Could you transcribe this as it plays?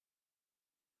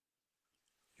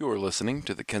You are listening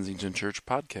to the Kensington Church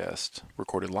Podcast,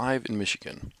 recorded live in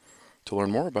Michigan. To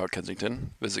learn more about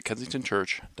Kensington, visit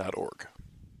kensingtonchurch.org.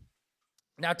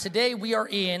 Now, today we are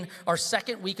in our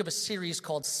second week of a series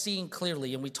called Seeing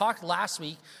Clearly. And we talked last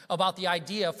week about the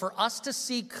idea for us to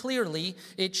see clearly,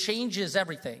 it changes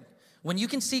everything. When you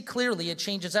can see clearly, it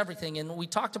changes everything. And we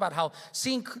talked about how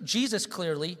seeing Jesus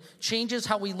clearly changes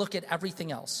how we look at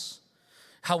everything else.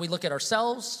 How we look at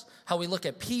ourselves, how we look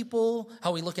at people,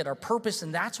 how we look at our purpose,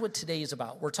 and that's what today is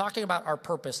about. We're talking about our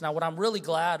purpose. Now, what I'm really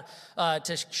glad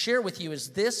to share with you is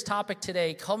this topic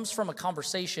today comes from a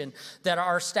conversation that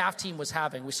our staff team was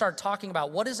having. We started talking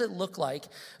about what does it look like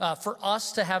for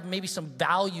us to have maybe some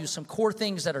values, some core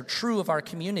things that are true of our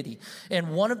community.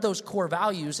 And one of those core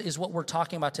values is what we're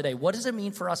talking about today. What does it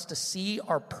mean for us to see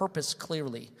our purpose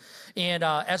clearly? And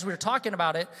as we were talking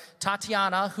about it,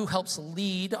 Tatiana, who helps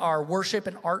lead our worship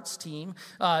and arts team,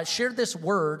 shared this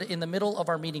word in the middle of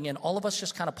our meeting, and all of us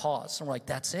just kind of paused, and we're like,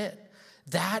 that's it.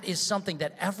 That is something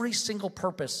that every single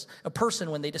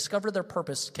person, when they discover their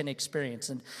purpose, can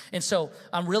experience. And so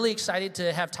I'm really excited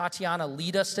to have Tatiana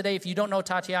lead us today. If you don't know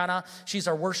Tatiana, she's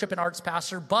our worship and arts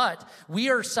pastor, but we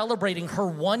are celebrating her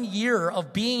 1 year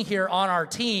of being here on our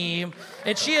team,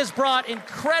 and she has brought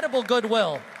incredible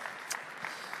goodwill.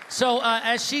 So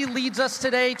as she leads us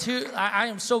today, I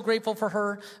am so grateful for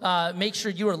her. Make sure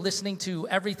you are listening to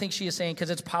everything she is saying because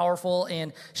it's powerful,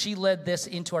 and she led this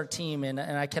into our team, and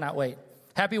I cannot wait.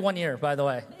 Happy 1 year, by the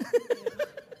way.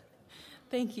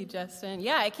 Thank you, Justin.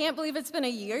 Yeah, I can't believe it's been a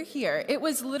year here. It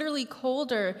was literally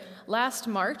colder last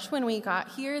March when we got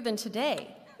here than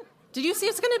today. Did you see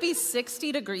it's going to be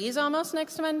 60 degrees almost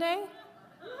next Monday?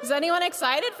 Is anyone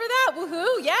excited for that?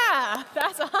 Woohoo! Yeah,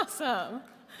 that's awesome.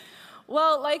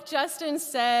 Well, like Justin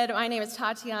said, my name is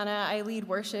Tatiana. I lead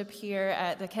worship here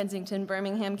at the Kensington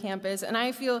Birmingham campus, and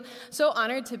I feel so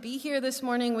honored to be here this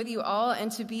morning with you all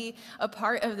and to be a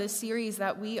part of this series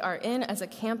that we are in as a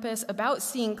campus about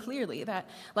seeing clearly. That,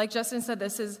 like Justin said,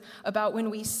 this is about when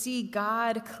we see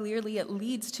God clearly, it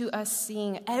leads to us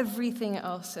seeing everything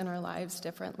else in our lives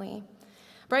differently.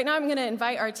 Right now, I'm going to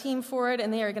invite our team forward,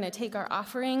 and they are going to take our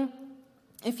offering.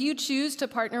 If you choose to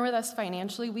partner with us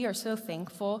financially, we are so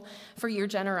thankful for your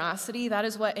generosity. That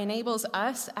is what enables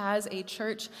us as a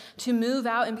church to move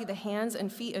out and be the hands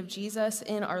and feet of Jesus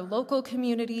in our local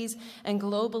communities and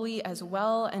globally as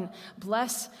well, and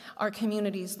bless our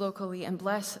communities locally and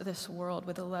bless this world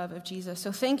with the love of Jesus.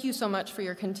 So thank you so much for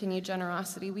your continued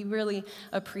generosity. We really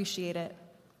appreciate it.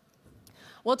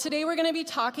 Well, today we're going to be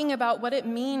talking about what it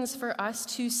means for us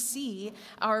to see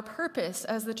our purpose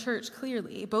as the church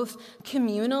clearly, both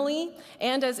communally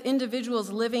and as individuals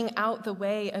living out the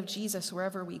way of Jesus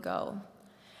wherever we go.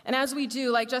 And as we do,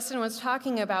 like Justin was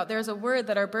talking about, there's a word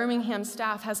that our Birmingham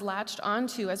staff has latched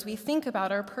onto as we think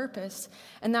about our purpose,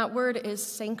 and that word is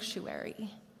sanctuary.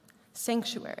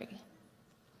 Sanctuary.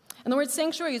 And the word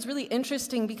sanctuary is really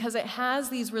interesting because it has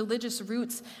these religious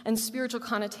roots and spiritual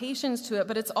connotations to it,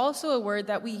 but it's also a word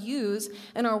that we use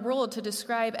in our world to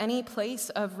describe any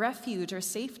place of refuge or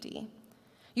safety.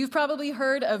 You've probably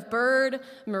heard of bird,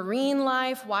 marine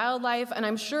life, wildlife, and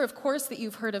I'm sure, of course, that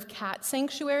you've heard of cat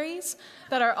sanctuaries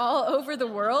that are all over the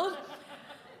world.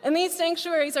 And these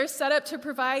sanctuaries are set up to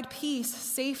provide peace,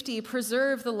 safety,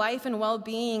 preserve the life and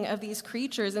well-being of these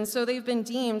creatures, and so they've been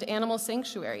deemed animal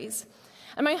sanctuaries.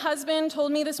 And my husband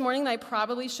told me this morning that I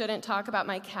probably shouldn't talk about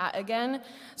my cat again.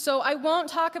 So I won't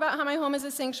talk about how my home is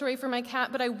a sanctuary for my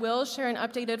cat, but I will share an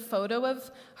updated photo of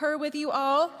her with you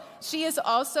all. She is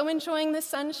also enjoying the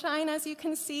sunshine, as you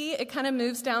can see. It kind of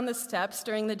moves down the steps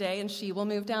during the day, and she will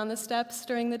move down the steps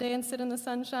during the day and sit in the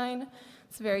sunshine.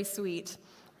 It's very sweet.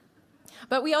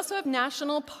 But we also have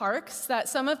national parks that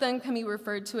some of them can be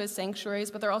referred to as sanctuaries,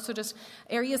 but they're also just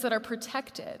areas that are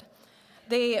protected.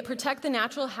 They protect the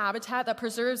natural habitat that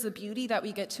preserves the beauty that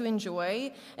we get to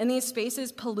enjoy. In these spaces,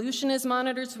 pollution is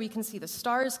monitored so we can see the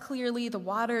stars clearly. The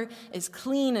water is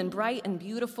clean and bright and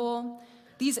beautiful.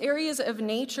 These areas of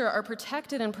nature are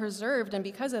protected and preserved, and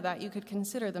because of that, you could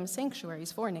consider them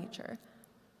sanctuaries for nature.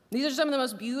 These are some of the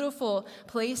most beautiful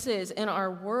places in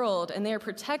our world, and they are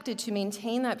protected to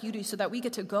maintain that beauty so that we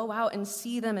get to go out and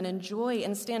see them and enjoy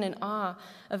and stand in awe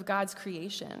of God's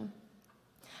creation.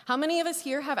 How many of us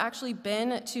here have actually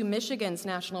been to Michigan's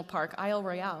national park, Isle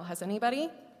Royale? Has anybody?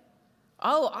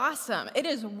 Oh, awesome. It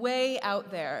is way out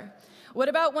there. What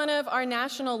about one of our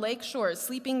national lake shores,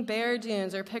 Sleeping Bear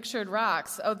Dunes or Pictured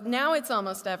Rocks? Oh, now it's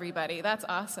almost everybody. That's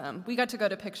awesome. We got to go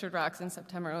to Pictured Rocks in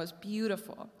September. It was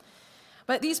beautiful.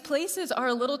 But these places are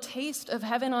a little taste of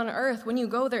heaven on earth. When you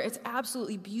go there, it's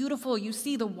absolutely beautiful. You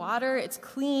see the water, it's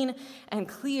clean and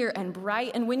clear and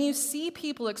bright. And when you see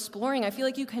people exploring, I feel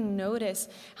like you can notice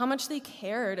how much they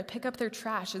care to pick up their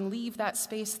trash and leave that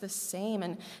space the same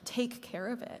and take care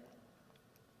of it.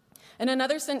 In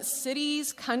another sense,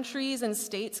 cities, countries, and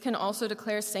states can also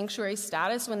declare sanctuary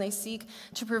status when they seek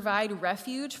to provide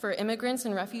refuge for immigrants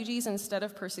and refugees instead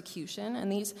of persecution.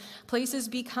 And these places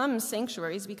become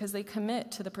sanctuaries because they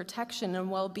commit to the protection and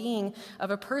well-being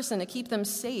of a person to keep them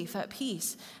safe, at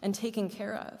peace, and taken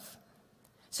care of.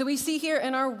 So we see here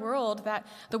in our world that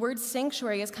the word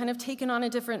sanctuary has kind of taken on a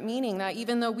different meaning, that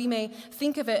even though we may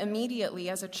think of it immediately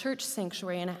as a church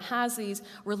sanctuary and it has these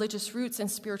religious roots and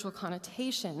spiritual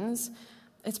connotations,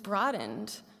 it's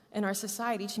broadened in our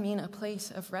society to mean a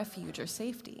place of refuge or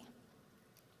safety.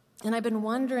 And I've been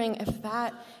wondering if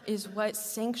that is what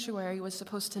sanctuary was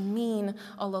supposed to mean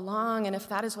all along, and if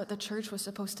that is what the church was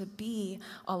supposed to be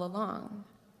all along.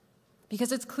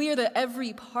 Because it's clear that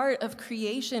every part of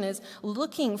creation is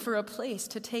looking for a place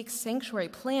to take sanctuary.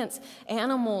 Plants,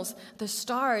 animals, the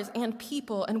stars, and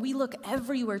people. And we look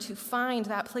everywhere to find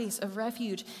that place of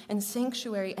refuge and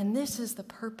sanctuary. And this is the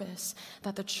purpose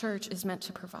that the church is meant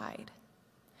to provide.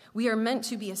 We are meant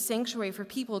to be a sanctuary for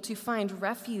people to find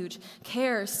refuge,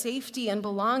 care, safety, and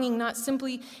belonging, not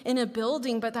simply in a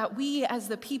building, but that we as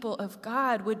the people of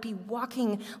God would be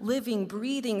walking, living,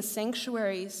 breathing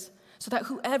sanctuaries, so that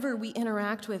whoever we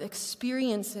interact with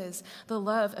experiences the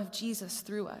love of Jesus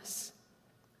through us.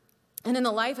 And in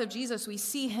the life of Jesus, we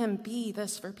see him be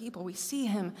this for people. We see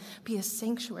him be a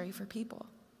sanctuary for people.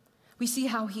 We see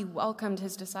how he welcomed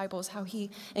his disciples, how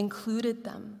he included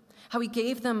them, how he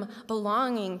gave them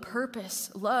belonging,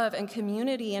 purpose, love, and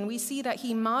community. And we see that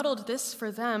he modeled this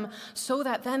for them so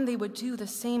that then they would do the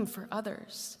same for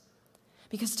others.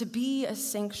 Because to be a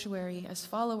sanctuary as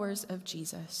followers of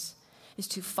Jesus is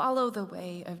to follow the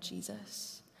way of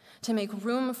Jesus, to make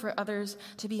room for others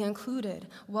to be included,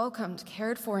 welcomed,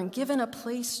 cared for, and given a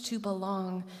place to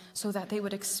belong so that they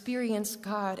would experience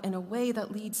God in a way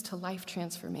that leads to life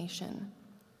transformation.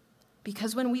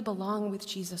 Because when we belong with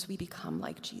Jesus, we become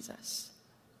like Jesus.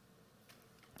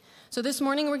 So this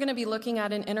morning, we're going to be looking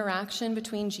at an interaction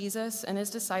between Jesus and his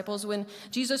disciples when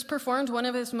Jesus performed one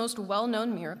of his most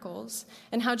well-known miracles,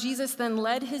 and how Jesus then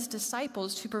led his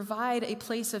disciples to provide a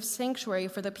place of sanctuary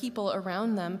for the people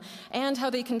around them, and how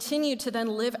they continued to then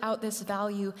live out this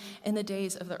value in the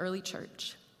days of the early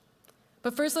church.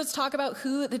 But first, let's talk about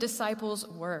who the disciples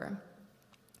were.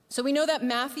 So we know that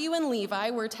Matthew and Levi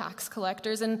were tax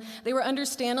collectors, and they were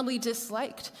understandably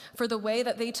disliked for the way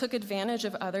that they took advantage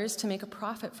of others to make a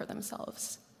profit for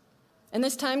themselves. In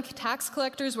this time, tax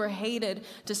collectors were hated,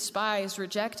 despised,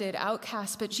 rejected,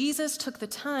 outcast, but Jesus took the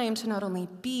time to not only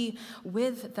be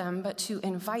with them, but to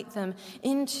invite them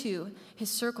into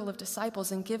his circle of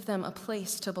disciples and give them a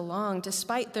place to belong,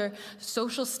 despite their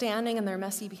social standing and their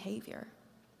messy behavior.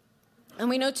 And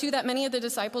we know, too, that many of the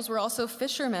disciples were also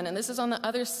fishermen, and this is on the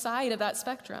other side of that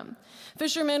spectrum.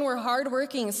 Fishermen were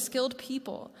hardworking, skilled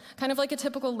people, kind of like a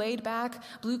typical laid-back,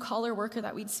 blue-collar worker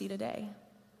that we'd see today.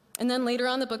 And then later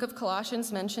on, the book of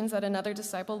Colossians mentions that another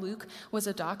disciple, Luke, was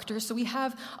a doctor. So we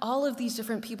have all of these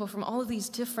different people from all of these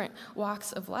different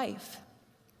walks of life.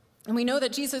 And we know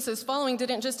that Jesus' following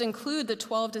didn't just include the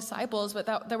 12 disciples, but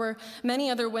that there were many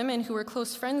other women who were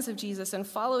close friends of Jesus and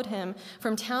followed him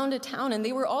from town to town, and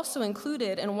they were also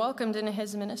included and welcomed into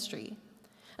his ministry.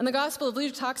 And the Gospel of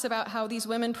Luke talks about how these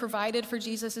women provided for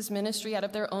Jesus' ministry out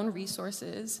of their own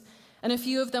resources. And a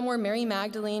few of them were Mary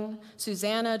Magdalene,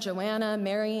 Susanna, Joanna,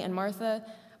 Mary, and Martha.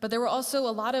 But there were also a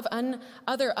lot of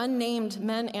other unnamed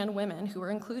men and women who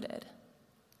were included.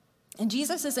 And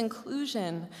Jesus'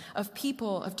 inclusion of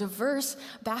people of diverse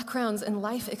backgrounds and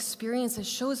life experiences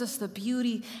shows us the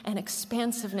beauty and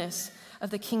expansiveness of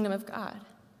the kingdom of God.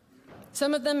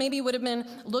 Some of them maybe would have been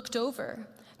looked over,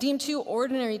 deemed too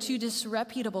ordinary, too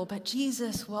disreputable, but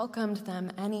Jesus welcomed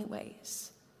them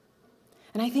anyways.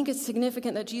 And I think it's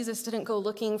significant that Jesus didn't go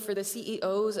looking for the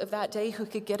CEOs of that day who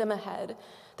could get him ahead,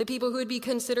 the people who would be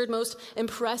considered most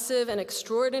impressive and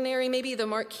extraordinary, maybe the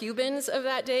Mark Cubans of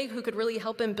that day who could really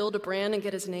help him build a brand and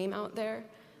get his name out there.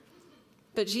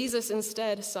 But Jesus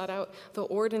instead sought out the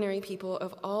ordinary people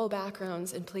of all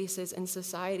backgrounds and places in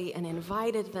society and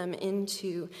invited them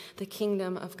into the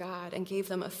kingdom of God and gave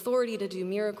them authority to do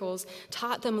miracles,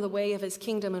 taught them the way of his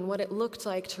kingdom and what it looked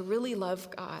like to really love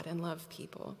God and love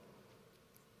people.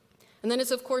 And then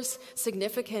it's, of course,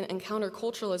 significant and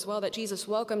countercultural as well that Jesus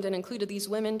welcomed and included these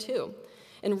women, too,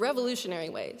 in revolutionary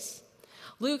ways.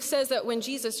 Luke says that when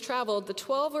Jesus traveled, the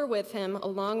 12 were with him,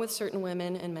 along with certain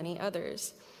women and many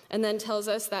others. And then tells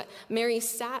us that Mary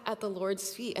sat at the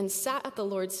Lord's feet, and sat at the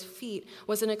Lord's feet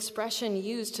was an expression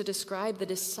used to describe the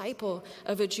disciple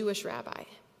of a Jewish rabbi.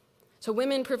 So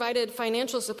women provided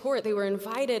financial support. They were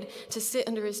invited to sit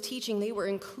under his teaching. They were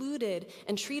included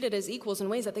and treated as equals in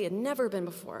ways that they had never been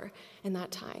before in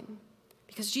that time.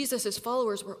 Because Jesus'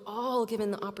 followers were all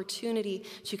given the opportunity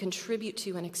to contribute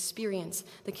to and experience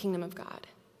the kingdom of God.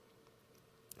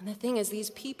 And the thing is, these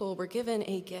people were given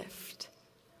a gift.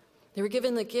 They were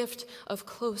given the gift of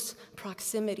close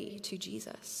proximity to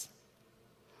Jesus.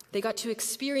 They got to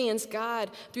experience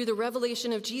God through the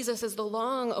revelation of Jesus as the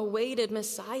long-awaited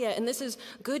Messiah. And this is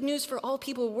good news for all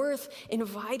people, worth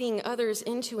inviting others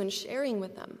into and sharing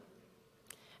with them.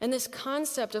 And this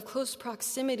concept of close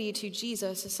proximity to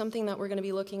Jesus is something that we're going to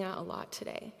be looking at a lot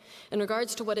today in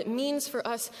regards to what it means for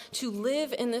us to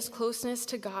live in this closeness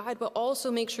to God, but also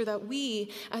make sure that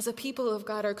we, as a people of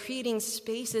God, are creating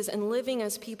spaces and living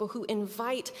as people who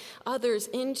invite others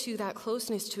into that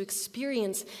closeness to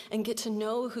experience and get to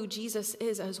know who Jesus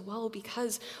is as well,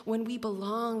 because when we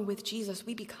belong with Jesus,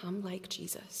 we become like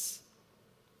Jesus.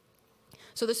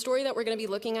 So the story that we're going to be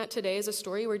looking at today is a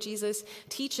story where Jesus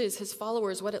teaches his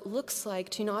followers what it looks like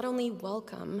to not only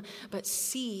welcome, but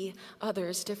see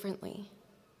others differently.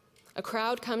 A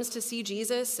crowd comes to see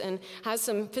Jesus and has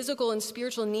some physical and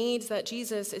spiritual needs that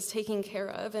Jesus is taking care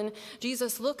of, and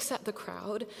Jesus looks at the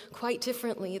crowd quite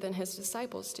differently than his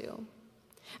disciples do.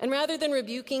 And rather than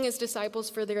rebuking his disciples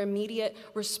for their immediate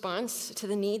response to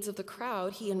the needs of the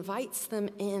crowd, he invites them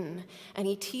in and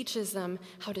he teaches them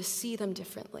how to see them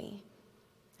differently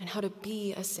and how to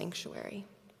be a sanctuary.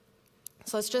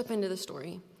 So let's jump into the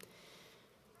story.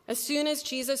 As soon as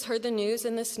Jesus heard the news,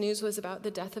 and this news was about the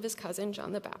death of his cousin,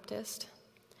 John the Baptist,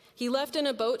 he left in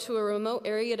a boat to a remote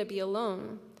area to be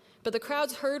alone. But the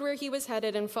crowds heard where he was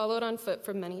headed and followed on foot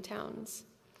from many towns.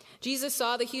 Jesus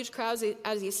saw the huge crowds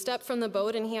as he stepped from the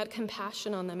boat, and he had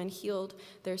compassion on them and healed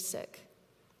their sick.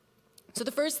 So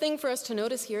the first thing for us to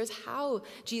notice here is how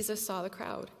Jesus saw the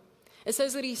crowd. It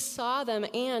says that he saw them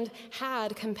and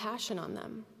had compassion on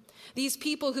them. These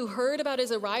people who heard about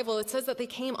his arrival, it says that they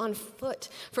came on foot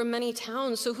from many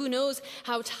towns. So who knows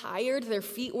how tired their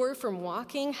feet were from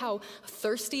walking, how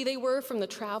thirsty they were from the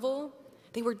travel.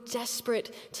 They were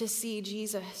desperate to see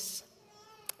Jesus.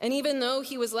 And even though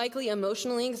he was likely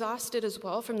emotionally exhausted as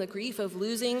well from the grief of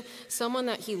losing someone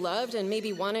that he loved and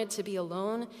maybe wanted to be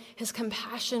alone, his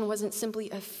compassion wasn't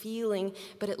simply a feeling,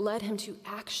 but it led him to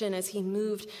action as he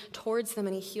moved towards them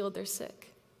and he healed their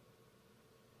sick.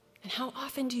 And how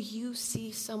often do you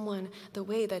see someone the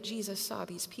way that Jesus saw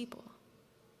these people?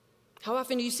 How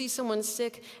often do you see someone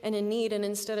sick and in need, and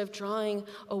instead of drawing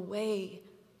away,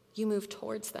 you move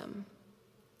towards them?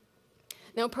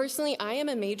 Now, personally, I am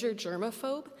a major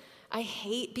germaphobe. I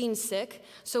hate being sick.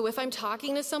 So if I'm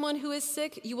talking to someone who is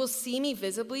sick, you will see me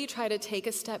visibly try to take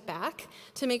a step back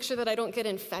to make sure that I don't get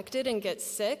infected and get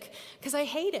sick, because I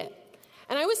hate it.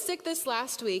 And I was sick this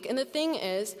last week, and the thing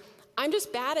is, I'm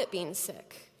just bad at being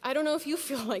sick. I don't know if you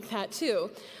feel like that too,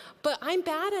 but I'm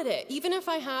bad at it. Even if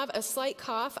I have a slight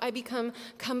cough, I become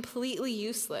completely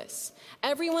useless.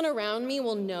 Everyone around me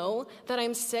will know that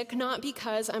I'm sick, not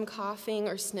because I'm coughing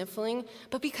or sniffling,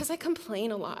 but because I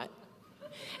complain a lot.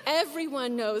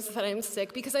 Everyone knows that I'm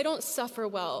sick because I don't suffer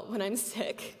well when I'm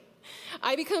sick.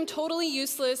 I become totally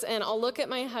useless, and I'll look at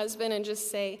my husband and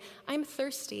just say, "I'm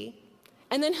thirsty."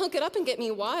 And then he'll get up and get me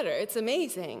water. It's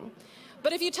amazing.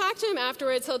 But if you talk to him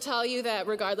afterwards, he'll tell you that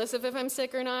regardless of if I'm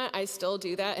sick or not, I still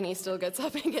do that, and he still gets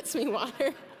up and gets me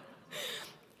water.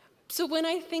 So when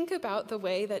I think about the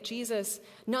way that Jesus,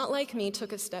 not like me,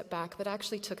 took a step back, but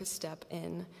actually took a step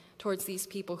in towards these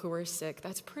people who were sick,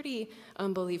 that's pretty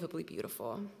unbelievably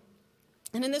beautiful.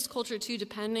 And in this culture, too,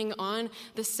 depending on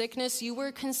the sickness, you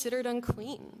were considered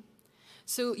unclean.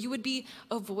 So you would be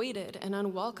avoided and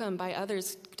unwelcome by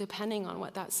others depending on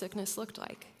what that sickness looked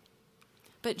like.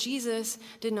 But Jesus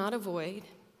did not avoid.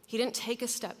 He didn't take a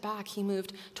step back. He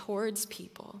moved towards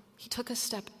people. He took a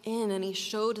step in and he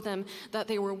showed them that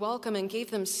they were welcome and gave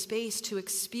them space to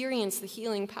experience the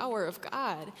healing power of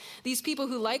God. These people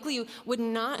who likely would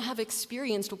not have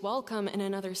experienced welcome in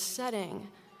another setting,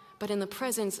 but in the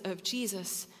presence of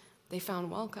Jesus, they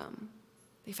found welcome.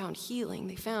 They found healing.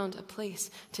 They found a place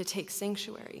to take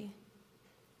sanctuary.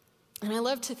 And I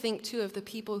love to think, too, of the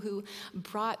people who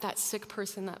brought that sick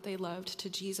person that they loved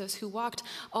to Jesus, who walked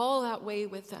all that way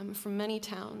with them from many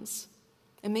towns.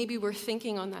 And maybe we're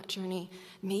thinking on that journey,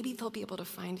 maybe they'll be able to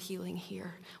find healing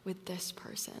here with this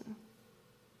person.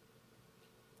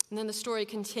 And then the story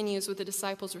continues with the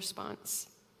disciples' response.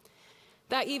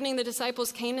 That evening, the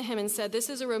disciples came to him and said, "This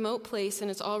is a remote place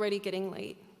and it's already getting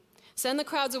late. Send the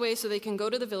crowds away so they can go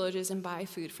to the villages and buy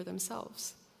food for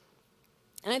themselves.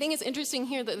 And I think it's interesting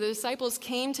here that the disciples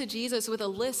came to Jesus with a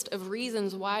list of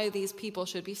reasons why these people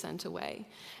should be sent away.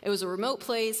 It was a remote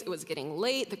place, it was getting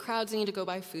late, the crowds need to go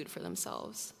buy food for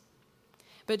themselves.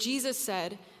 But Jesus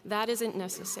said, that isn't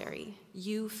necessary.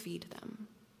 You feed them.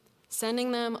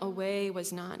 Sending them away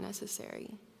was not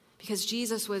necessary because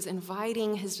Jesus was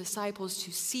inviting his disciples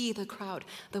to see the crowd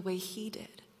the way he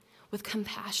did, with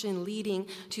compassion leading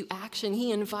to action.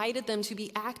 He invited them to be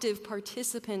active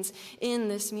participants in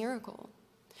this miracle.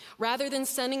 Rather than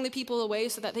sending the people away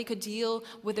so that they could deal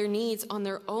with their needs on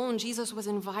their own, Jesus was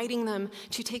inviting them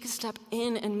to take a step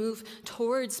in and move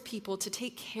towards people to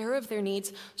take care of their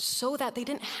needs so that they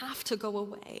didn't have to go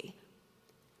away,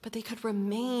 but they could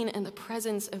remain in the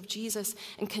presence of Jesus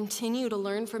and continue to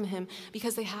learn from him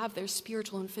because they have their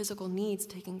spiritual and physical needs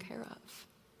taken care of.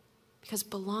 Because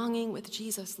belonging with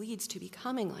Jesus leads to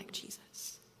becoming like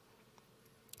Jesus.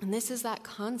 And this is that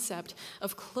concept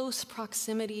of close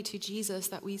proximity to Jesus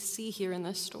that we see here in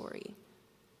this story.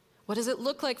 What does it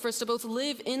look like for us to both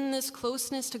live in this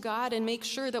closeness to God and make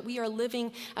sure that we are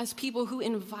living as people who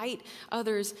invite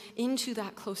others into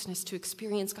that closeness to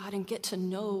experience God and get to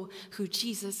know who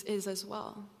Jesus is as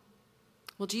well?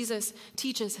 Well, Jesus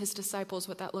teaches his disciples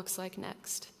what that looks like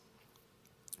next.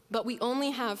 But we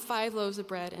only have 5 loaves of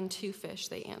bread and 2 fish,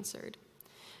 they answered.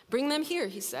 Bring them here,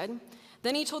 he said.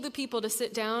 Then he told the people to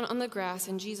sit down on the grass,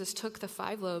 and Jesus took the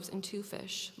 5 loaves and 2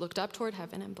 fish, looked up toward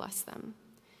heaven, and blessed them.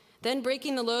 Then,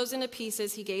 breaking the loaves into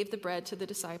pieces, he gave the bread to the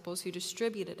disciples, who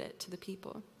distributed it to the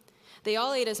people. They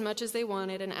all ate as much as they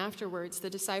wanted, and afterwards the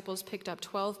disciples picked up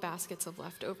 12 baskets of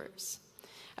leftovers.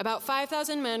 About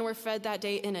 5,000 men were fed that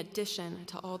day in addition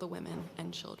to all the women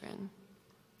and children.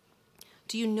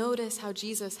 Do you notice how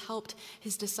Jesus helped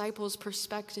his disciples'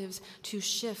 perspectives to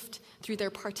shift through their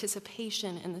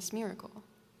participation in this miracle?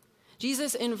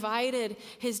 Jesus invited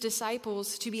his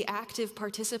disciples to be active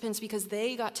participants because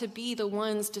they got to be the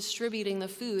ones distributing the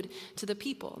food to the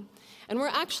people. And we're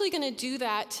actually going to do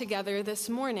that together this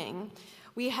morning.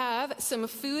 We have some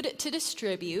food to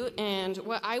distribute, and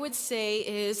what I would say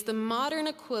is the modern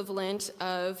equivalent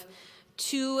of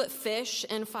 2 fish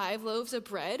and 5 loaves of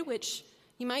bread, which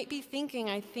you might be thinking,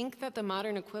 I think that the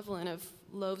modern equivalent of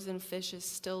loaves and fish is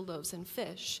still loaves and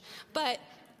fish. But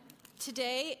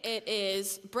today it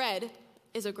is bread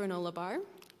is a granola bar,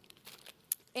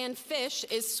 and fish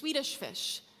is Swedish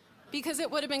fish, because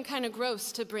it would have been kind of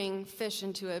gross to bring fish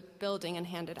into a building and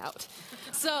hand it out.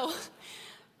 So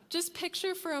just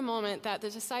picture for a moment that the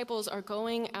disciples are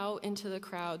going out into the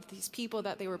crowd, these people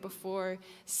that they were before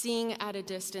seeing at a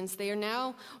distance. They are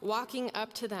now walking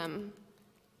up to them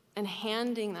and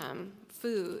handing them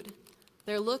food.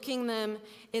 They're looking them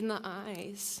in the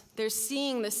eyes. They're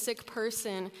seeing the sick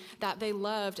person that they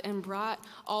loved and brought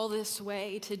all this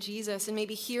way to Jesus, and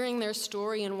maybe hearing their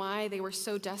story and why they were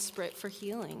so desperate for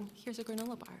healing. Here's a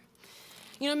granola bar.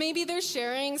 You know, maybe they're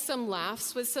sharing some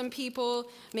laughs with some people.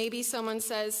 Maybe someone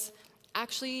says,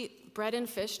 actually, bread and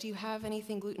fish, do you have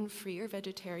anything gluten-free or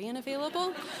vegetarian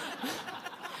available?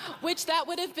 Which that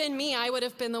would have been me. I would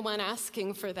have been the one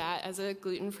asking for that as a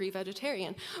gluten-free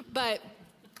vegetarian. But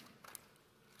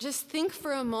just think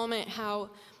for a moment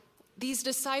how these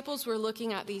disciples were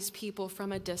looking at these people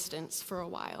from a distance for a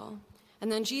while.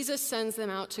 And then Jesus sends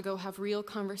them out to go have real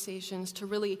conversations, to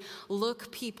really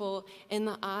look people in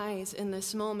the eyes in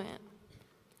this moment.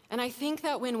 And I think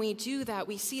that when we do that,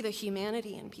 we see the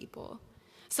humanity in people.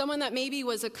 Someone that maybe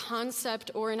was a concept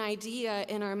or an idea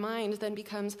in our mind then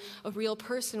becomes a real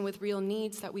person with real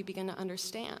needs that we begin to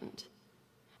understand.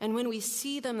 And when we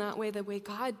see them that way, the way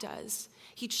God does,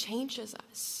 he changes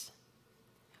us.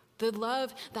 The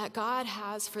love that God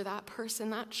has for that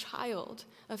person, that child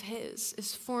of his,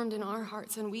 is formed in our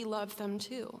hearts, and we love them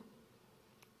too.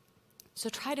 So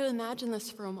try to imagine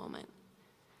this for a moment.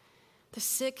 The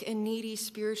sick and needy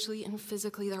spiritually and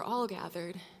physically, they're all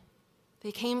gathered.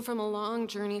 They came from a long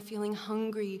journey feeling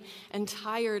hungry and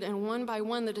tired, and one by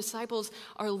one, the disciples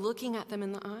are looking at them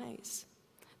in the eyes.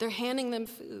 They're handing them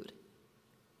food.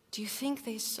 Do you think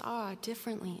they saw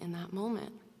differently in that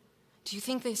moment? Do you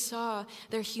think they saw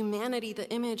their humanity,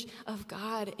 the image of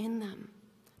God in them?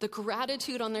 The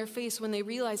gratitude on their face when they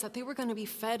realized that they were going to be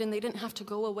fed and they didn't have to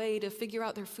go away to figure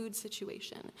out their food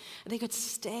situation. They could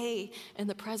stay in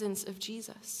the presence of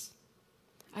Jesus.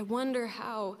 I wonder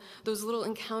how those little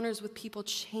encounters with people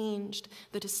changed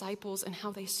the disciples and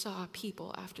how they saw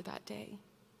people after that day.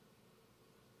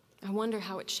 I wonder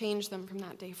how it changed them from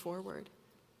that day forward.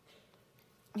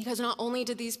 Because not only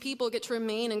did these people get to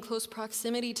remain in close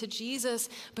proximity to Jesus,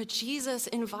 but Jesus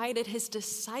invited his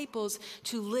disciples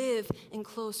to live in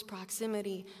close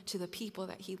proximity to the people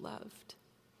that he loved.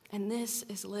 And this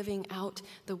is living out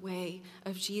the way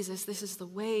of Jesus. This is the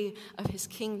way of his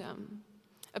kingdom.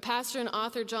 A pastor and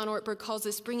author, John Ortberg, calls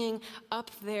this bringing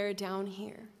up there, down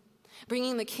here.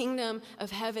 Bringing the kingdom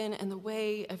of heaven and the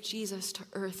way of Jesus to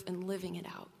earth and living it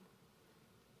out.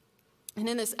 And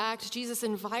in this act, Jesus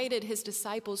invited his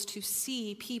disciples to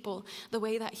see people the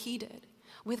way that he did,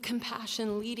 with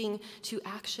compassion leading to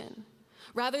action.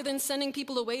 Rather than sending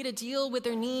people away to deal with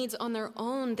their needs on their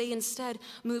own, they instead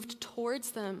moved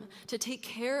towards them to take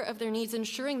care of their needs,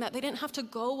 ensuring that they didn't have to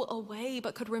go away,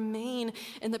 but could remain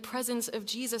in the presence of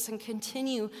Jesus and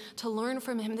continue to learn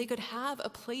from him. They could have a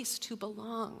place to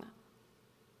belong.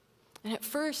 And at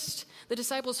first, the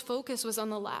disciples' focus was on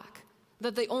the lack,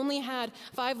 that they only had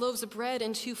 5 loaves of bread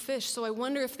and 2 fish. So I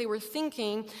wonder if they were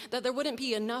thinking that there wouldn't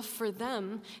be enough for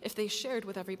them if they shared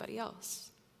with everybody else.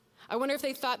 I wonder if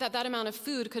they thought that that amount of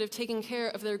food could have taken care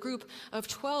of their group of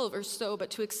 12 or so,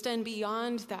 but to extend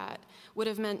beyond that would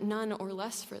have meant none or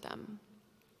less for them.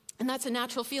 And that's a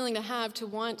natural feeling to have, to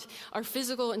want our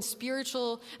physical and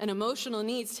spiritual and emotional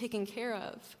needs taken care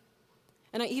of.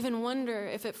 And I even wonder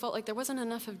if it felt like there wasn't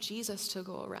enough of Jesus to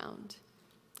go around,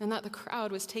 and that the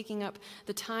crowd was taking up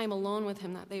the time alone with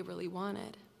him that they really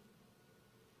wanted.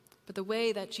 But the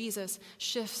way that Jesus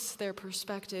shifts their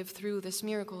perspective through this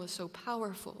miracle is so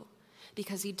powerful,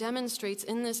 because he demonstrates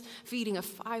in this feeding of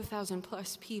 5,000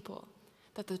 plus people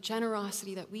that the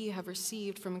generosity that we have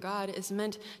received from God is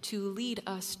meant to lead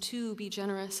us to be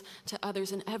generous to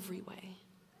others in every way.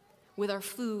 With our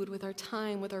food, with our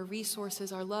time, with our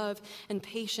resources, our love and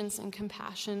patience and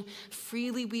compassion,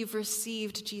 freely we've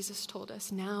received, Jesus told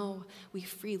us. Now we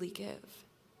freely give.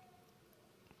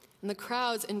 And the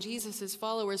crowds and Jesus'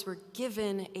 followers were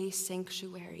given a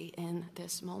sanctuary in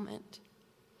this moment.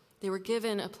 They were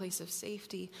given a place of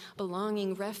safety,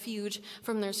 belonging, refuge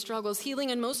from their struggles, healing,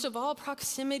 and most of all,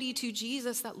 proximity to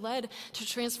Jesus that led to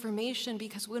transformation,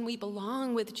 because when we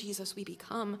belong with Jesus, we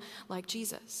become like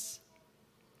Jesus.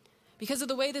 Because of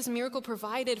the way this miracle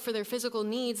provided for their physical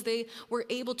needs, they were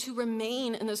able to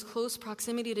remain in this close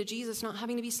proximity to Jesus, not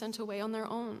having to be sent away on their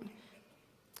own.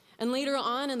 And later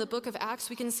on in the book of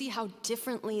Acts, we can see how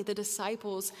differently the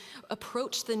disciples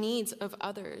approached the needs of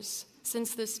others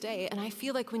since this day. And I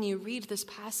feel like when you read this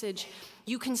passage,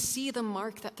 you can see the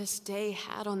mark that this day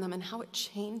had on them and how it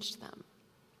changed them.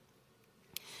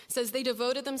 It says, they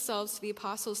devoted themselves to the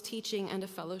apostles' teaching and to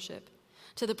fellowship,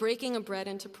 to the breaking of bread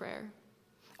and to prayer.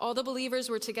 All the believers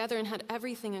were together and had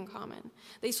everything in common.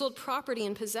 They sold property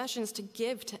and possessions to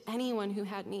give to anyone who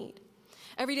had need.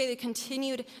 Every day they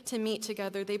continued to meet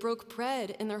together. They broke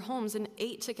bread in their homes and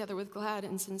ate together with glad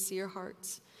and sincere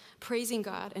hearts, praising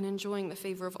God and enjoying the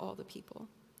favor of all the people.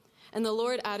 And the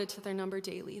Lord added to their number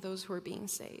daily those who were being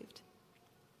saved.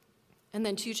 And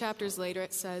then 2 chapters later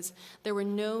it says, there were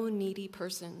no needy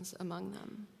persons among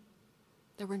them.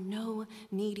 There were no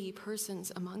needy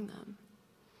persons among them.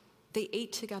 They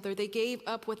ate together. They gave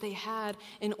up what they had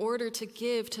in order to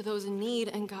give to those in need,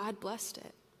 and God blessed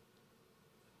it.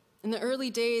 In the early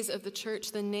days of the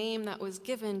church, the name that was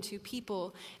given to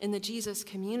people in the Jesus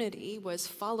community was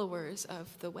followers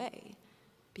of the way,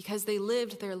 because they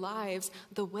lived their lives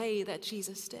the way that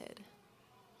Jesus did.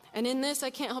 And in this, I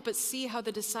can't help but see how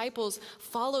the disciples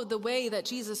followed the way that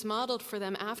Jesus modeled for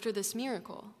them after this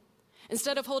miracle.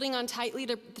 Instead of holding on tightly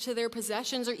to their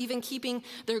possessions or even keeping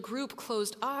their group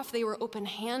closed off, they were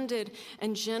open-handed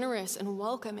and generous and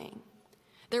welcoming.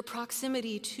 Their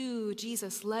proximity to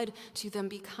Jesus led to them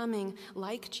becoming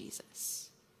like Jesus,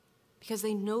 because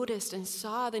they noticed and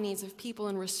saw the needs of people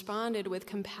and responded with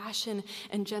compassion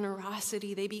and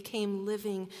generosity. They became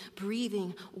living,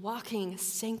 breathing, walking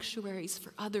sanctuaries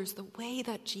for others the way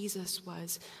that Jesus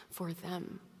was for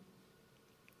them.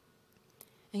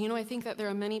 And I think that there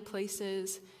are many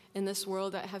places in this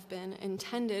world that have been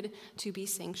intended to be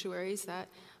sanctuaries that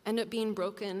end up being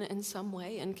broken in some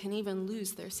way and can even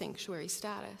lose their sanctuary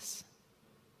status.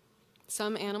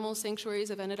 Some animal sanctuaries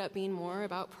have ended up being more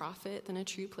about profit than a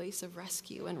true place of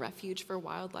rescue and refuge for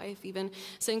wildlife. Even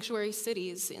sanctuary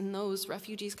cities, in those,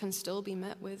 refugees can still be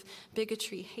met with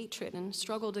bigotry, hatred, and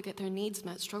struggle to get their needs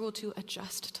met, struggle to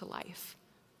adjust to life.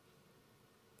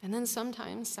 And then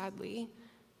sometimes, sadly,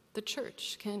 the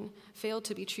church can fail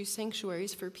to be true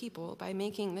sanctuaries for people by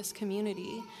making this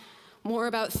community more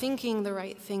about thinking the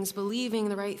right things, believing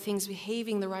the right things,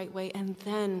 behaving the right way, and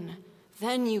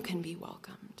then you can be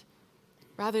welcomed,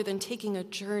 rather than taking a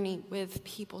journey with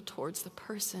people towards the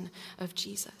person of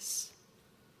Jesus.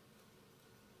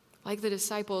 Like the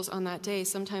disciples on that day,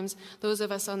 sometimes those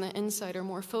of us on the inside are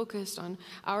more focused on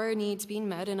our needs being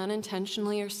met, and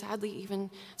unintentionally, or sadly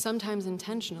even sometimes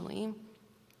intentionally,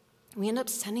 we end up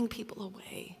sending people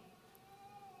away.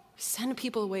 We send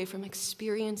people away from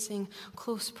experiencing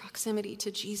close proximity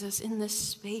to Jesus in this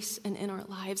space and in our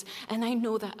lives. And I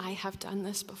know that I have done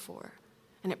this before.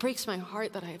 And it breaks my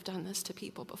heart that I have done this to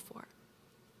people before.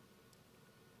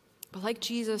 But like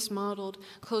Jesus modeled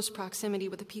close proximity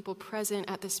with the people present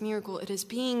at this miracle, it is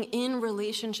being in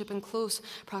relationship and close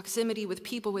proximity with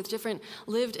people with different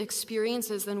lived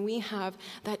experiences than we have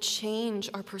that change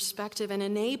our perspective and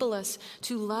enable us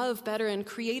to love better and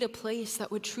create a place that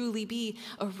would truly be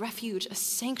a refuge, a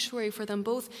sanctuary for them,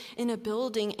 both in a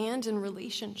building and in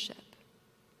relationship.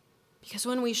 Because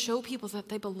when we show people that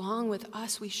they belong with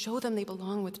us, we show them they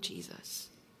belong with Jesus.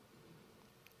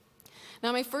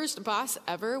 Now, my first boss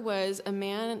ever was a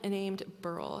man named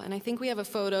Burl, and I think we have a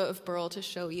photo of Burl to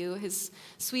show you, his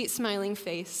sweet, smiling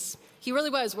face. He really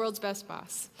was world's best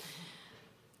boss.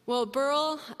 Well,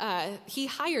 Burl, he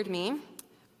hired me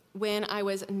when I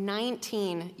was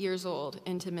 19 years old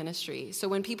into ministry. So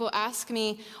when people ask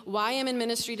me why I'm in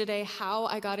ministry today, how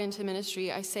I got into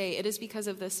ministry, I say it is because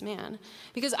of this man.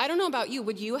 Because I don't know about you,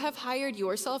 would you have hired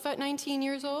yourself at 19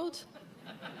 years old?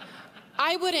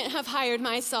 I wouldn't have hired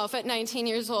myself at 19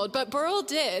 years old, but Burl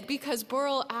did, because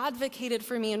Burl advocated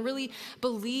for me and really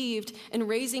believed in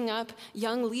raising up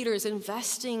young leaders,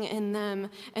 investing in them,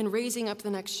 and raising up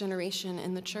the next generation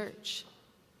in the church.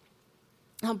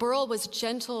 Now, Burl was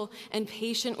gentle and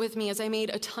patient with me as I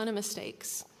made a ton of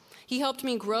mistakes. He helped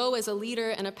me grow as a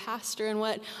leader and a pastor, and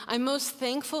what I'm most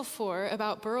thankful for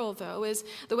about Burl, though, is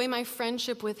the way my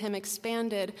friendship with him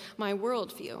expanded my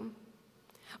worldview.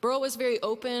 Burl was very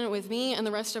open with me and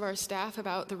the rest of our staff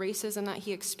about the racism that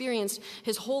he experienced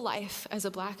his whole life as a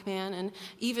black man, and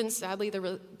even, sadly,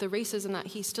 the racism that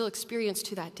he still experienced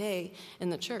to that day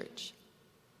in the church.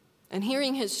 And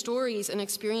hearing his stories and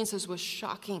experiences was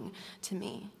shocking to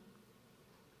me.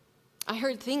 I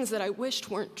heard things that I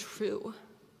wished weren't true,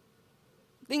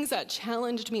 things that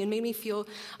challenged me and made me feel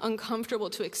uncomfortable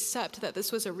to accept that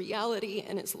this was a reality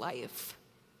in his life.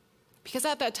 Because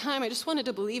at that time, I just wanted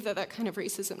to believe that that kind of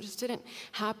racism just didn't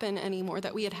happen anymore,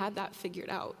 that we had that figured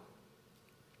out.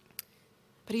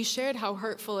 But he shared how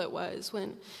hurtful it was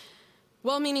when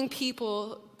well-meaning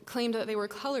people claimed that they were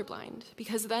colorblind,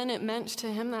 because then it meant to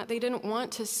him that they didn't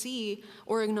want to see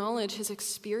or acknowledge his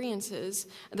experiences,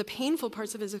 the painful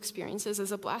parts of his experiences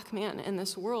as a black man in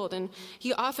this world. And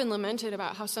he often lamented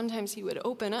about how sometimes he would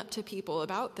open up to people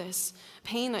about this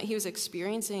pain that he was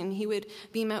experiencing, and he would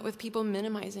be met with people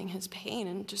minimizing his pain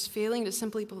and just failing to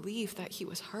simply believe that he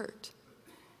was hurt.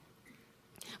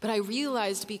 But I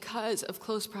realized, because of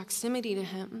close proximity to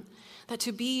him, that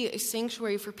to be a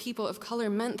sanctuary for people of color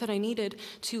meant that I needed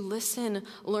to listen,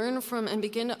 learn from, and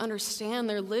begin to understand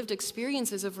their lived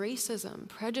experiences of racism,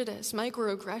 prejudice,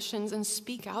 microaggressions, and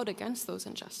speak out against those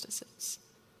injustices.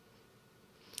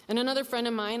 And another friend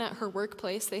of mine at her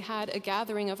workplace, they had a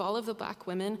gathering of all of the black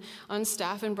women on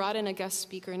staff and brought in a guest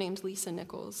speaker named Lisa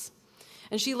Nichols.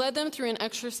 And she led them through an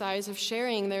exercise of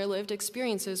sharing their lived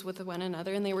experiences with one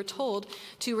another, and they were told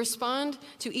to respond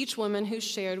to each woman who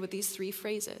shared with these three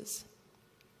phrases: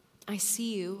 I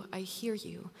see you, I hear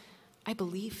you, I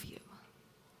believe you.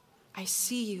 I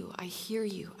see you, I hear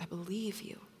you, I believe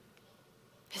you.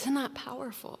 Isn't that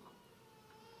powerful?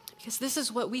 Because this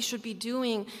is what we should be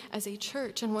doing as a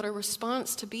church, and what our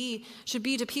response should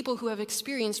be to people who have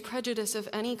experienced prejudice of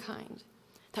any kind.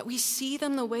 That we see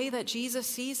them the way that Jesus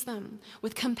sees them,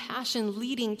 with compassion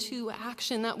leading to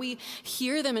action, that we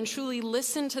hear them and truly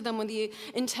listen to them with the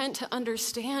intent to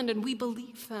understand, and we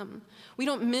believe them. We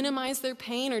don't minimize their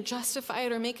pain or justify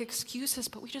it or make excuses,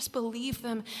 but we just believe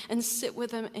them and sit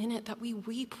with them in it, that we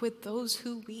weep with those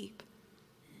who weep.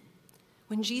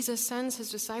 When Jesus sends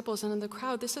his disciples into the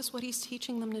crowd, this is what he's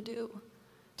teaching them to do: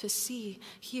 to see,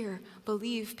 hear,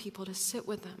 believe people, to sit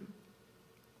with them.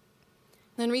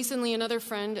 Then recently, another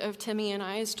friend of Timmy and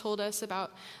I's told us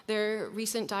about their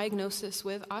recent diagnosis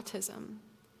with autism.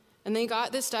 And they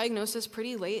got this diagnosis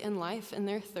pretty late in life, in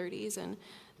their 30s. And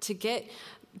to get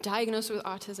diagnosed with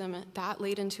autism that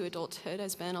late into adulthood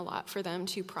has been a lot for them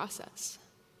to process.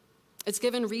 It's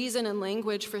given reason and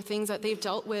language for things that they've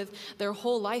dealt with their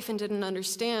whole life and didn't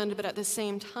understand, but at the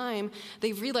same time,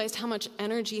 they've realized how much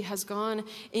energy has gone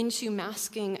into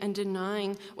masking and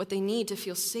denying what they need to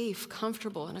feel safe,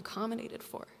 comfortable, and accommodated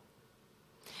for.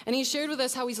 And he shared with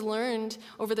us how he's learned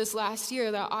over this last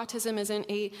year that autism isn't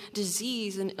a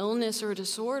disease, an illness, or a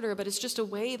disorder, but it's just a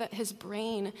way that his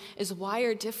brain is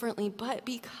wired differently. But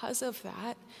because of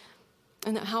that,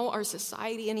 and that how our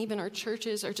society and even our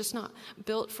churches are just not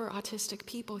built for autistic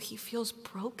people. He feels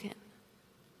broken.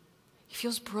 He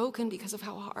feels broken because of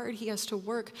how hard he has to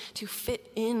work to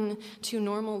fit in to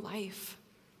normal life.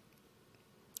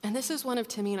 And this is one of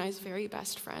Timmy and I's very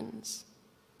best friends.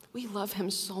 We love him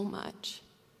so much.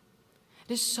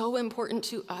 It is so important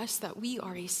to us that we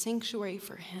are a sanctuary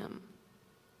for him.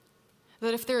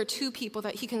 That if there are two people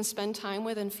that he can spend time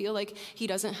with and feel like he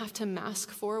doesn't have to mask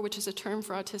for, which is a term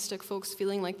for autistic folks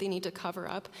feeling like they need to cover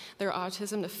up their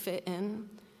autism to fit in,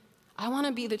 I want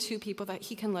to be the two people that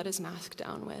he can let his mask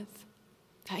down with,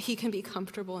 that he can be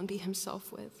comfortable and be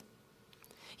himself with.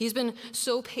 He's been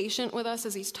so patient with us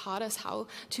as he's taught us how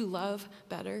to love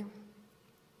better.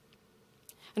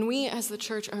 And we as the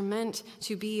church are meant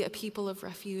to be a people of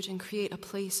refuge and create a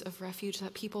place of refuge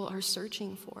that people are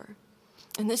searching for.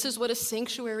 And this is what a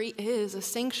sanctuary is, a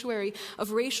sanctuary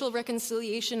of racial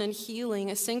reconciliation and healing,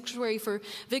 a sanctuary for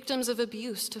victims of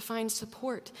abuse to find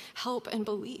support, help, and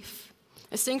belief.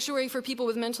 A sanctuary for people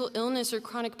with mental illness or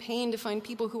chronic pain to find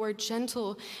people who are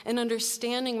gentle and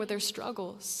understanding with their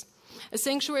struggles. A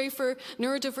sanctuary for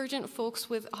neurodivergent folks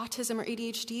with autism or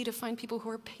ADHD to find people who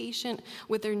are patient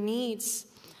with their needs.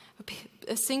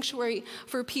 A sanctuary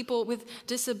for people with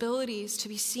disabilities to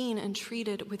be seen and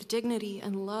treated with dignity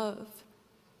and love.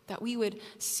 That we would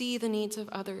see the needs of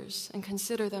others and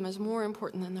consider them as more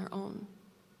important than their own.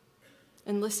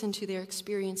 And listen to their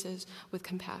experiences with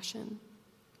compassion.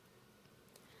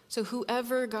 So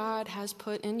whoever God has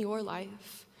put in your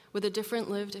life with a different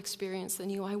lived experience than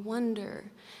you, I wonder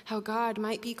how God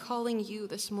might be calling you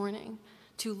this morning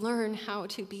to learn how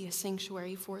to be a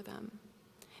sanctuary for them.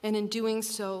 And in doing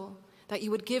so, that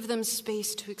you would give them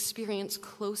space to experience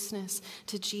closeness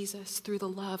to Jesus through the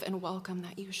love and welcome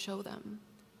that you show them.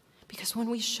 Because when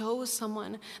we show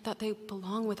someone that they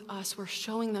belong with us, we're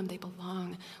showing them they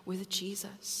belong with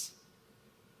Jesus.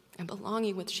 And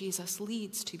belonging with Jesus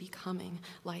leads to becoming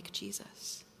like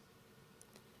Jesus.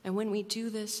 And when we do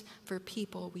this for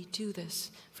people, we do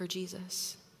this for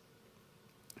Jesus.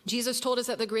 Jesus told us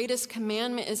that the greatest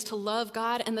commandment is to love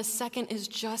God, and the second is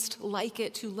just like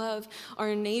it, to love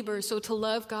our neighbor. So to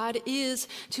love God is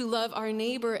to love our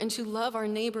neighbor, and to love our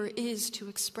neighbor is to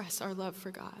express our love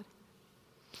for God.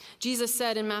 Jesus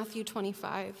said in Matthew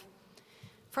 25,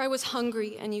 "For I was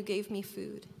hungry, and you gave me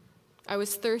food. I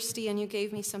was thirsty, and you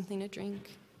gave me something to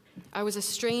drink. I was a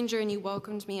stranger, and you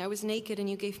welcomed me. I was naked, and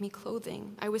you gave me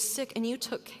clothing. I was sick, and you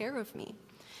took care of me.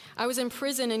 I was in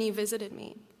prison, and you visited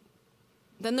me."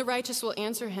 Then the righteous will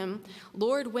answer him,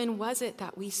 "Lord, when was it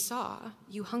that we saw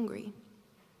you hungry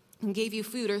and gave you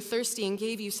food, or thirsty and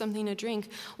gave you something to drink?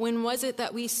 When was it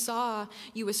that we saw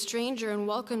you a stranger and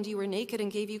welcomed you, or naked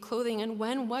and gave you clothing? And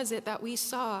when was it that we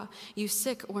saw you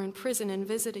sick or in prison and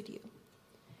visited you?"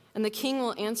 And the king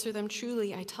will answer them,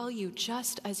 "Truly, I tell you,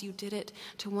 just as you did it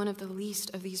to one of the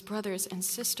least of these brothers and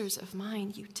sisters of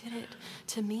mine, you did it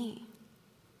to me."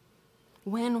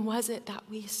 When was it that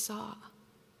we saw?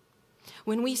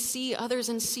 When we see others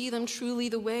and see them truly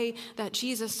the way that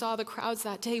Jesus saw the crowds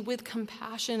that day, with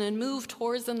compassion, and move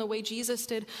towards them the way Jesus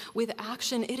did with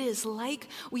action, it is like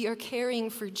we are caring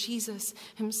for Jesus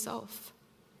himself.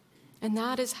 And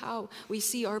that is how we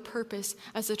see our purpose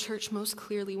as a church most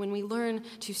clearly, when we learn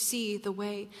to see the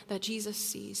way that Jesus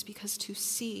sees, because to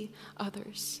see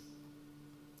others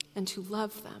and to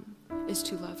love them is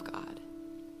to love God.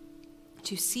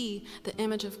 To see the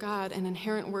image of God and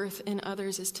inherent worth in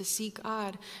others is to see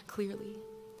God clearly.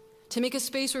 To make a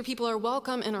space where people are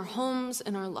welcome in our homes,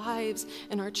 in our lives,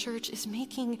 in our church, is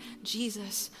making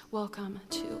Jesus welcome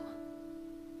too.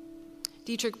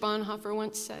 Dietrich Bonhoeffer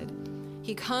once said,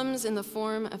 "He comes in the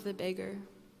form of the beggar,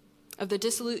 of the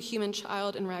dissolute human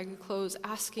child in ragged clothes,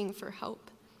 asking for help.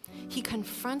 He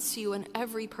confronts you in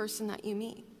every person that you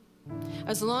meet.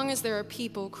 As long as there are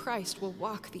people, Christ will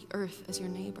walk the earth as your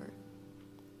neighbor.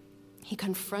 He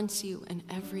confronts you in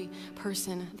every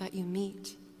person that you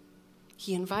meet.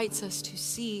 He invites us to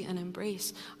see and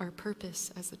embrace our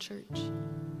purpose as the church."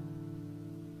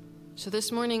 So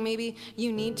this morning, maybe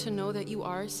you need to know that you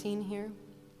are seen here.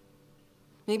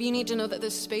 Maybe you need to know that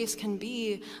this space can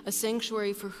be a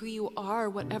sanctuary for who you are,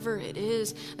 whatever it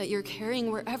is that you're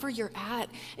carrying, wherever you're at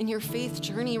in your faith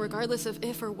journey, regardless of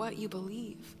if or what you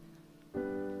believe.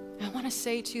 I want to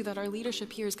say, too, that our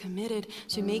leadership here is committed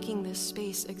to making this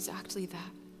space exactly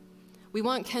that. We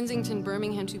want Kensington,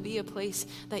 Birmingham to be a place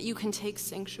that you can take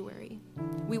sanctuary.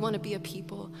 We want to be a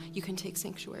people you can take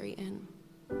sanctuary in.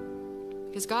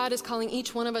 Because God is calling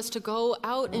each one of us to go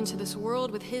out into this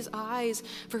world with his eyes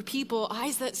for people,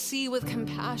 eyes that see with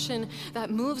compassion that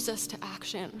moves us to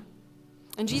action.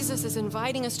 And Jesus is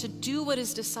inviting us to do what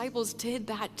his disciples did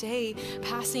that day,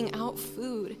 passing out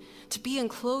food, to be in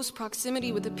close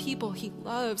proximity with the people he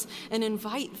loves and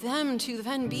invite them to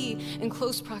then be in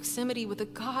close proximity with the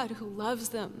God who loves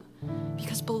them.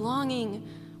 Because belonging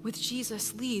with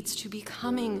Jesus leads to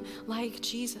becoming like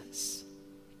Jesus.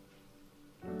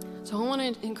 So I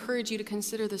want to encourage you to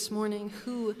consider this morning,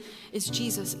 who is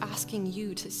Jesus asking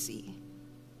you to see?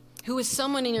 Who is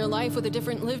someone in your life with a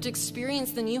different lived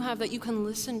experience than you have that you can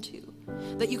listen to,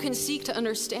 that you can seek to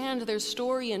understand their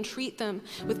story and treat them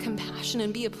with compassion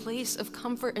and be a place of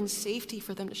comfort and safety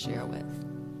for them to share with?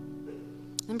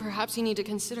 And perhaps you need to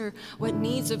consider what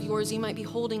needs of yours you might be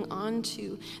holding on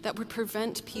to that would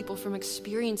prevent people from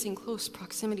experiencing close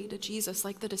proximity to Jesus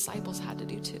like the disciples had to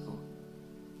do too.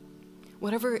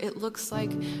 Whatever it looks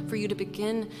like for you to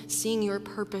begin seeing your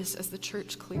purpose as the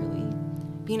church clearly,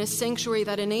 being a sanctuary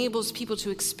that enables people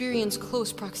to experience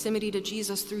close proximity to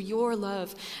Jesus through your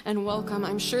love and welcome.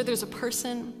 I'm sure there's a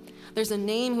person, there's a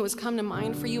name who has come to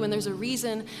mind for you, and there's a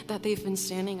reason that they've been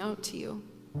standing out to you.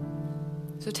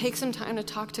 So take some time to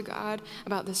talk to God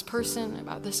about this person,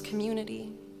 about this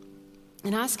community,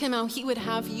 and ask him how he would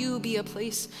have you be a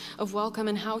place of welcome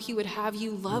and how he would have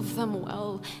you love them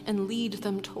well and lead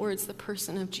them towards the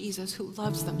person of Jesus who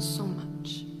loves them so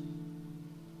much.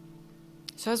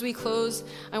 So as we close,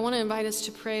 I want to invite us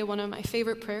to pray one of my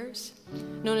favorite prayers,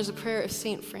 known as a prayer of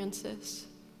St. Francis.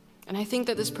 And I think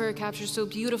that this prayer captures so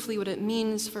beautifully what it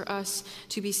means for us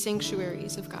to be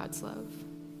sanctuaries of God's love.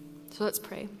 So let's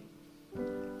pray.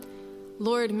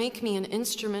 Lord, make me an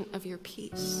instrument of your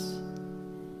peace.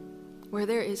 Where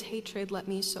there is hatred, let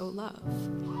me sow love.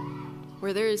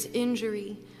 Where there is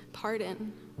injury,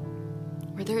 pardon.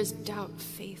 Where there is doubt,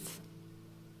 faith.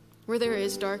 Where there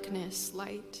is darkness,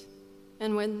 light.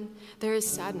 And when there is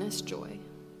sadness, joy.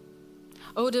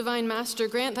 O divine Master,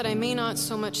 grant that I may not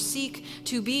so much seek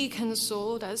to be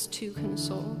consoled as to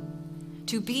console,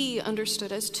 to be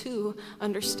understood as to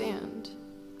understand,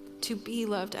 to be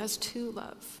loved as to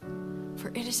love. For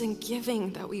it is in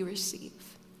giving that we receive.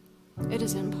 It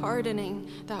is in pardoning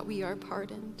that we are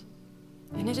pardoned.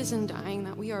 And it is in dying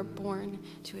that we are born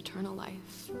to eternal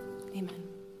life. Amen.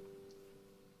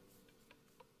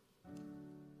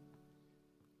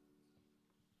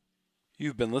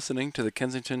 You've been listening to the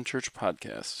Kensington Church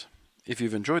Podcast. If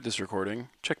you've enjoyed this recording,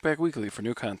 check back weekly for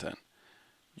new content.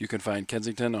 You can find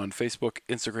Kensington on Facebook,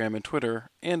 Instagram, and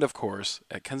Twitter, and of course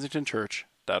at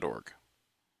kensingtonchurch.org.